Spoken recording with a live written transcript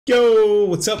Yo,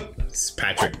 what's up? It's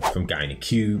Patrick from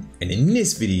GuideCube, and in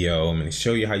this video, I'm going to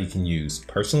show you how you can use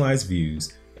personalized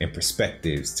views and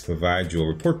perspectives to provide your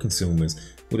report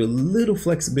consumers with a little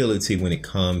flexibility when it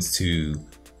comes to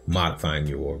modifying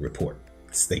your report.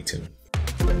 Stay tuned.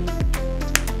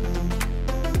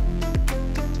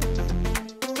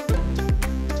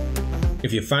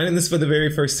 If you're finding this for the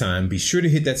very first time, be sure to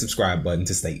hit that subscribe button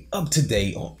to stay up to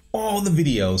date on all the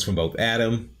videos from both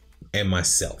Adam and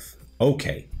myself.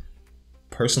 Okay,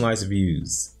 personalized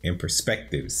views and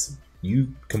perspectives.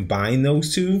 You combine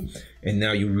those two, and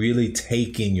now you're really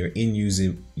taking your end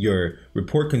user, your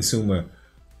report consumer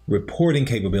reporting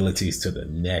capabilities to the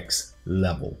next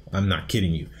level. I'm not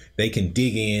kidding you. They can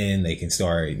dig in, they can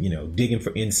start, digging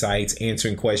for insights,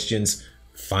 answering questions,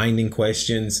 finding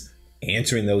questions,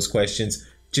 answering those questions,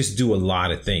 just do a lot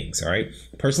of things. All right.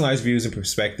 Personalized views and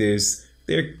perspectives,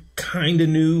 they're kind of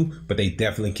new, but they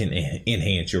definitely can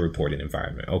enhance your reporting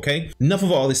environment. Okay. Enough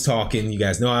of all this talking. You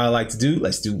guys know how I like to do.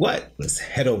 Let's do what? Let's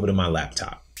head over to my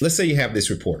laptop. Let's say you have this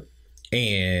report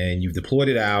and you've deployed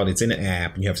it out. It's in an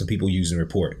app and you have some people using the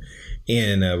report,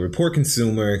 and a report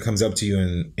consumer comes up to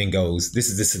you and goes, this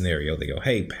is the scenario. They go,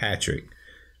 hey, Patrick,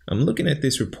 I'm looking at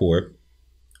this report.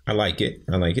 I like it.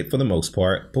 I like it for the most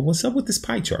part. But what's up with this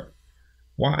pie chart?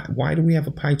 Why do we have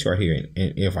a pie chart here?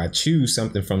 And if I choose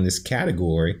something from this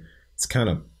category, it's kind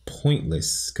of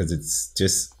pointless because it's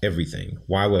just everything.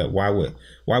 Why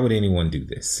would anyone do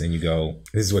this? And you go,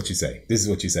 this is what you say. This is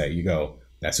what you say. You go,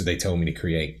 that's what they told me to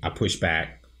create. I push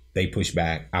back. They push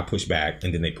back. I push back.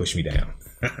 And then they push me down.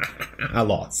 I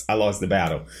lost the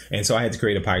battle. And so I had to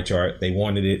create a pie chart. They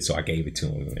wanted it, so I gave it to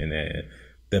them. And then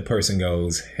the person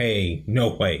goes, hey,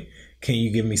 no way. Can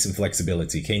you give me some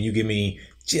flexibility? Can you give me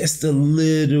just a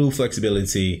little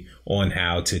flexibility on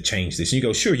how to change this? And you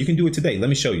go, sure, you can do it today. Let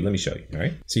me show you. All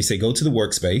right. So you say, go to the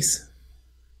workspace.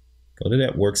 Go to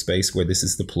that workspace where this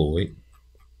is deployed.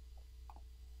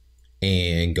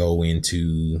 And go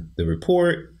into the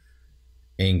report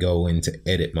and go into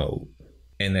edit mode.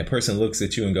 And that person looks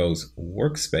at you and goes,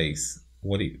 workspace?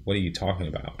 What are you talking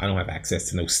about? I don't have access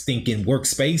to no stinking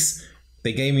workspace.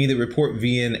 They gave me the report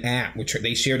via an app, which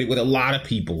they shared it with a lot of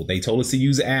people. They told us to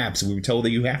use apps. We were told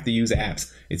that you have to use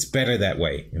apps. It's better that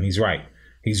way. And he's right.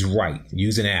 He's right.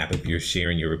 Use an app if you're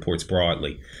sharing your reports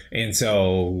broadly. And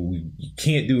so you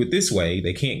can't do it this way.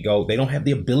 They can't go. They don't have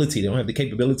the ability. They don't have the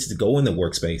capability to go in the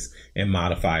workspace and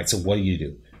modify it. So what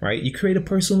do? Right? You create a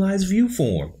personalized view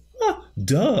form.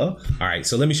 Duh. All right,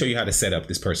 so let me show you how to set up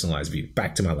this personalized view.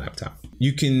 Back to my laptop.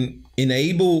 You can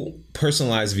enable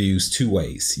personalized views two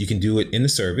ways. You can do it in the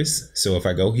service. So if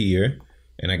I go here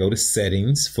and I go to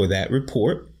settings for that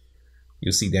report,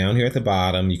 you'll see down here at the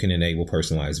bottom, you can enable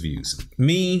personalized views.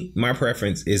 My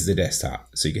preference is the desktop.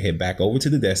 So you can head back over to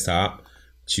the desktop,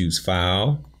 choose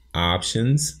File,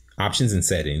 Options and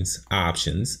Settings,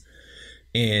 Options.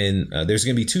 And there's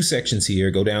going to be two sections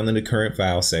here. Go down to the current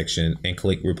file section and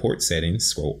click report settings.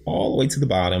 Scroll all the way to the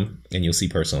bottom and you'll see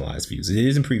personalized views. It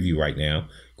is in preview right now.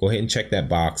 Go ahead and check that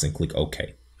box and click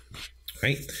OK.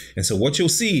 Right. And so what you'll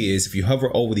see is if you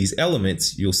hover over these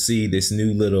elements, you'll see this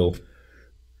new little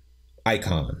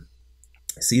icon.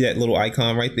 See that little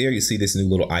icon right there? You see this new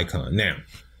little icon. Now,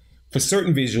 for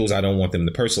certain visuals, I don't want them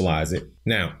to personalize it.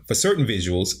 Now, for certain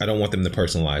visuals, I don't want them to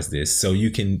personalize this. So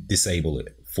you can disable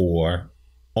it for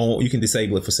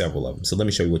several of them. So let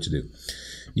me show you what to do.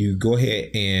 You go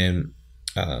ahead and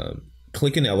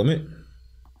click an element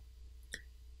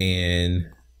and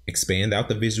expand out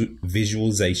the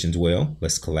visualizations. Well,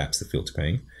 let's collapse the filter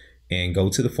pane and go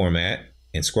to the format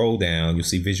and scroll down. You'll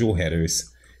see visual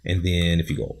headers. And then if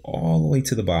you go all the way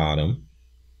to the bottom,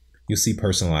 you'll see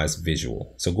personalized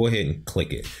visual. So go ahead and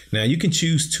click it. Now you can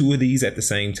choose two of these at the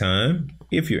same time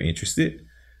if you're interested.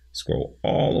 Scroll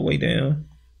all the way down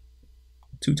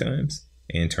 2 times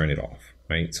and turn it off.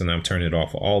 Right. So now I'm turning it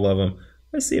off for all of them.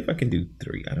 Let's see if I can do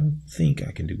 3. I don't think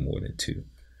I can do more than 2.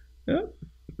 Oh,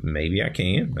 maybe I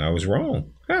can. I was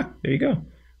wrong. There you go.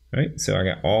 Right. So I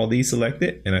got all these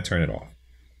selected and I turn it off.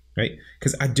 Right.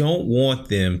 Because I don't want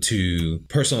them to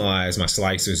personalize my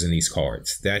slicers in these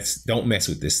cards. Don't mess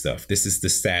with this stuff. This is the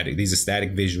static. These are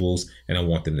static visuals and I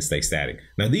want them to stay static.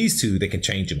 Now these two, they can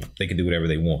change them. They can do whatever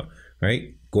they want.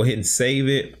 Right. Go ahead and save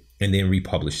it and then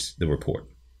republish the report.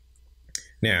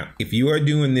 Now, if you are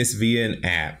doing this via an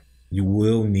app, you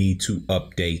will need to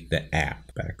update the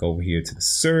app. Back over here to the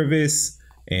service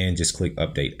and just click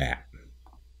update app.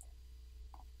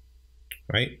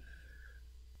 Right?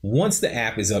 Once the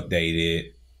app is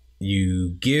updated,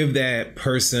 you give that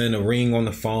person a ring on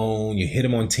the phone, you hit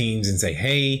them on Teams and say,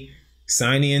 hey,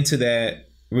 sign in to that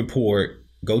report,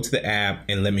 go to the app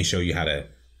and let me show you how to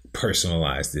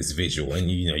personalize this visual. And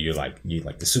you're like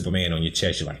the Superman on your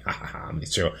chest. You're like, ha ha ha,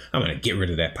 I'm gonna get rid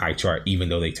of that pie chart, even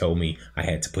though they told me I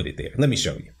had to put it there. Let me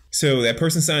show you. So that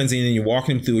person signs in and you're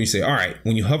walking them through and you say, all right,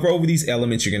 when you hover over these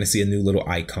elements, you're going to see a new little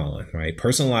icon, right?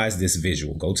 Personalize this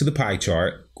visual. Go to the pie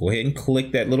chart, go ahead and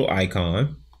click that little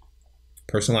icon,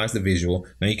 personalize the visual.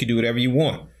 Now you can do whatever you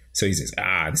want. So he says,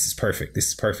 this is perfect. This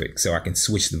is perfect. So I can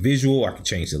switch the visual. I can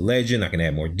change the legend. I can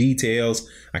add more details.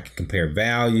 I can compare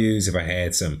values. If I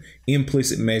had some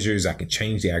implicit measures, I can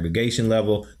change the aggregation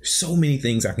level. There's so many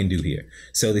things I can do here.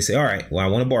 So they say, all right, well, I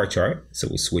want a bar chart. So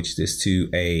we'll switch this to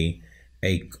a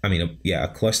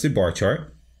clustered bar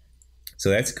chart. So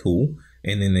that's cool.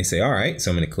 And then they say, all right,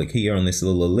 so I'm going to click here on this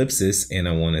little ellipsis and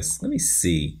I want to, let me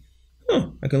see.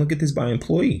 I can look at this by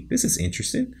employee. This is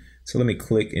interesting. So let me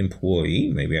click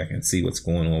employee. Maybe I can see what's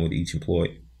going on with each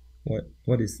employee.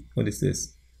 What is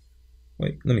this?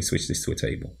 Wait, let me switch this to a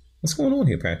table. What's going on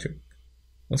here, Patrick?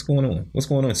 What's going on? What's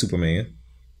going on, Superman?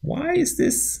 Why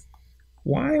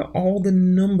are all the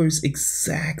numbers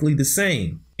exactly the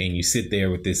same? And you sit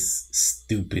there with this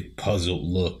stupid puzzled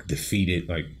look, defeated,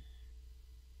 like,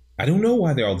 I don't know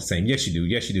why they're all the same. Yes, you do.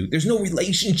 Yes, you do. There's no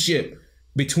relationship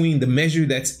between the measure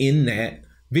that's in that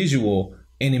visual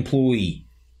and employee.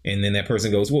 And then that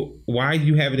person goes, well, why do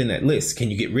you have it in that list? Can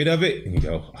you get rid of it? And you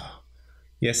go,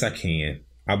 yes, I can.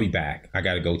 I'll be back. I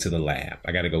got to go to the lab.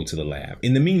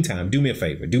 In the meantime, do me a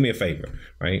favor,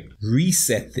 right?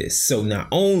 Reset this. So not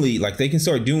only like they can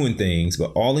start doing things,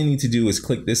 but all they need to do is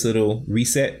click this little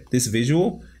reset, this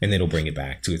visual, and it'll bring it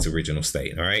back to its original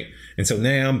state. All right. And so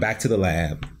now I'm back to the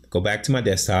lab, go back to my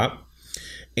desktop.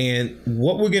 And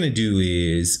what we're going to do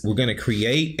is we're going to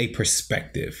create a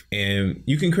perspective, and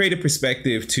you can create a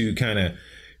perspective to kind of,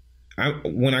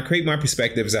 when I create my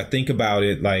perspectives, I think about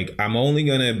it like I'm only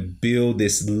going to build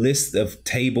this list of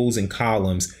tables and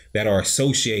columns that are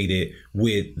associated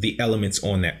with the elements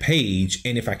on that page.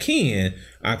 And if I can,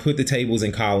 I put the tables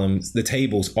and columns,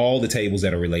 all the tables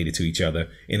that are related to each other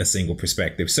in a single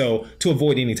perspective. So to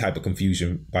avoid any type of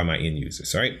confusion by my end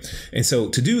users, right? And so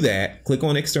to do that, click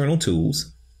on External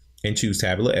Tools and choose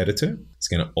Tabular Editor. It's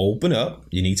going to open up.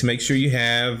 You need to make sure you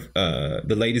have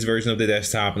the latest version of the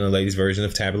desktop and the latest version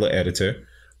of Tabular Editor.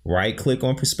 Right click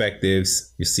on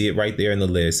Perspectives. You see it right there in the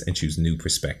list and choose New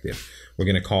Perspective. We're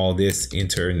going to call this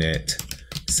Internet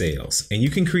Sales. And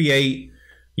you can create,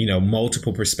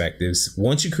 multiple perspectives.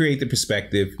 Once you create the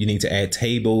perspective, you need to add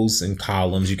tables and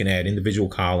columns. You can add individual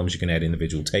columns. You can add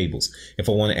individual tables. If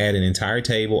I want to add an entire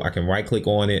table, I can right click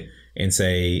on it and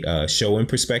say Show in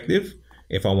Perspective.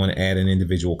 If I want to add an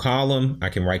individual column, I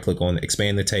can right click on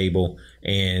expand the table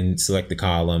and select the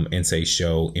column and say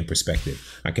show in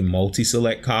perspective. I can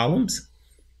multi-select columns,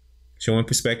 show in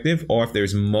perspective, or if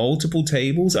there's multiple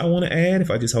tables I want to add, if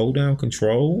I just hold down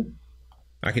Control,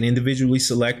 I can individually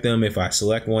select them. If I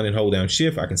select one and hold down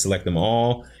Shift, I can select them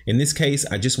all. In this case,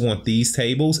 I just want these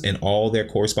tables and all their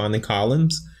corresponding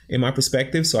columns in my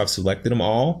perspective. So I've selected them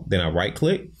all. Then I right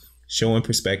click, show in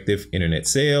perspective, Internet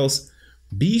Sales.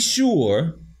 Be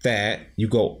sure that you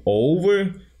go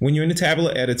over, when you're in the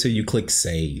Tabular Editor, you click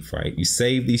Save, right? You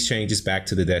save these changes back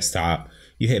to the desktop.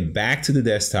 You head back to the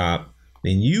desktop,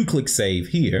 then you click Save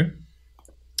here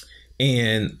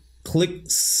and click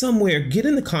somewhere, get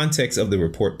in the context of the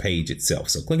report page itself.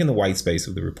 So click in the white space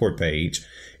of the report page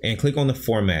and click on the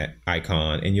Format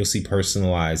icon and you'll see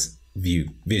Personalized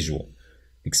Visual.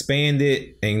 Expand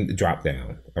it and drop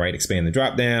down. All right, expand the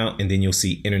drop down and then you'll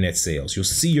see Internet Sales. You'll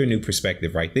see your new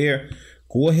perspective right there.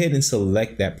 Go ahead and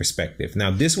select that perspective. Now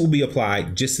this will be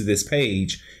applied just to this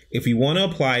page. If you want to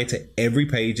apply it to every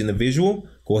page in the visual,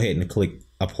 go ahead and click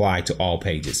Apply to all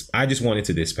pages. I just want it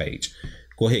to this page.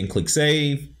 Go ahead and click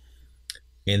Save.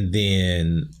 And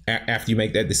then after you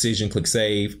make that decision, click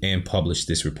Save and publish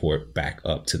this report back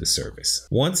up to the service.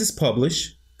 Once it's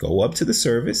published, go up to the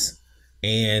service.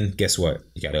 And guess what?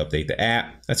 You got to update the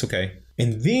app. That's okay.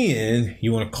 And then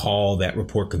you want to call that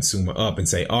report consumer up and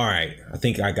say, all right, I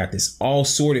think I got this all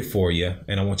sorted for you.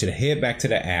 And I want you to head back to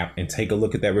the app and take a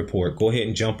look at that report. Go ahead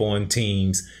and jump on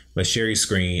Teams. Let's share your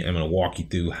screen. I'm going to walk you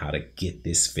through how to get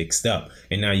this fixed up.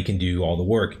 And now you can do all the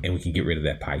work and we can get rid of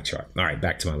that pie chart. All right,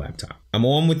 back to my laptop. I'm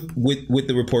on with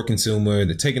the report consumer.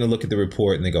 They're taking a look at the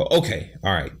report and they go, okay,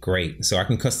 all right, great. So I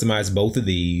can customize both of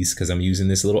these because I'm using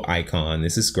this little icon.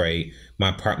 This is great.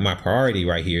 My priority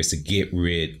right here is to get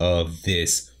rid of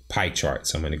this pie chart.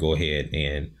 So I'm going to go ahead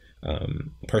and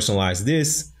personalize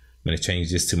this. I'm going to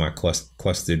change this to my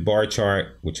clustered bar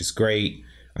chart, which is great.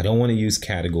 I don't want to use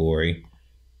category.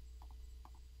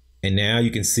 And now you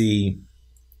can see,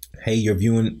 hey, you're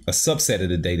viewing a subset of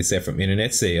the data set from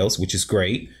Internet Sales, which is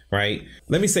great, right?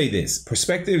 Let me say this,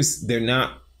 perspectives, they're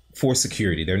not for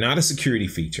security. They're not a security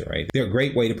feature, right? They're a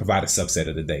great way to provide a subset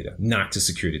of the data, not to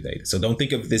security data. So don't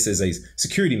think of this as a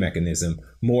security mechanism,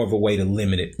 more of a way to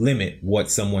limit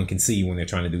what someone can see when they're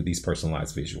trying to do these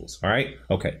personalized visuals. All right.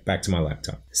 Okay. Back to my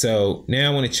laptop. So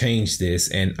now I want to change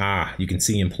this, and you can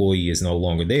see employee is no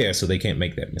longer there. So they can't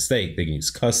make that mistake. They can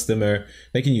use customer,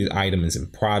 they can use items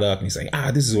and product, and you say,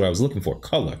 this is what I was looking for,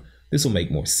 color. This will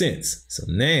make more sense. So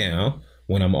now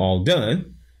when I'm all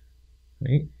done,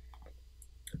 right?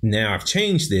 Now I've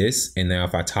changed this, and now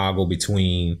if I toggle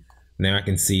between, now I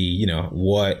can see, you know,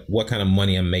 what kind of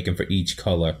money I'm making for each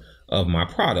color of my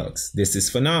products. This is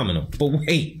phenomenal. But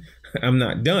wait, I'm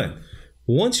not done.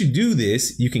 Once you do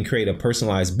this, you can create a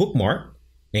personalized bookmark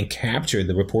and capture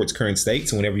the report's current state.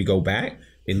 So whenever you go back,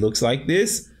 it looks like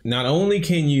this. Not only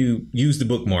can you use the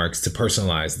bookmarks to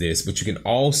personalize this, but you can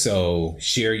also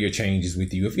share your changes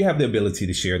with you. If you have the ability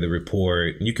to share the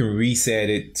report, you can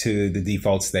reset it to the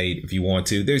default state if you want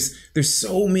to. There's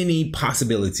so many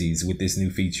possibilities with this new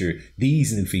feature,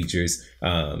 these new features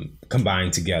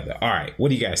combined together. All right, what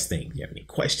do you guys think? Do you have any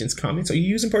questions, comments? Are you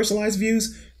using personalized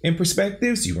views and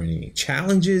perspectives? Do you run any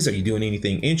challenges? Are you doing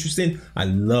anything interesting? I'd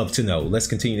love to know. Let's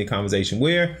continue the conversation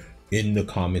where? In the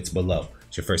comments below.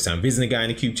 It's your first time visiting the Guy in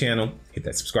the Cube channel, hit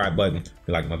that subscribe button. If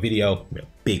you like my video, give me a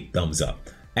big thumbs up.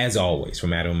 As always,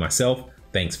 from Adam and myself,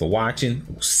 thanks for watching.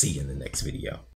 We'll see you in the next video.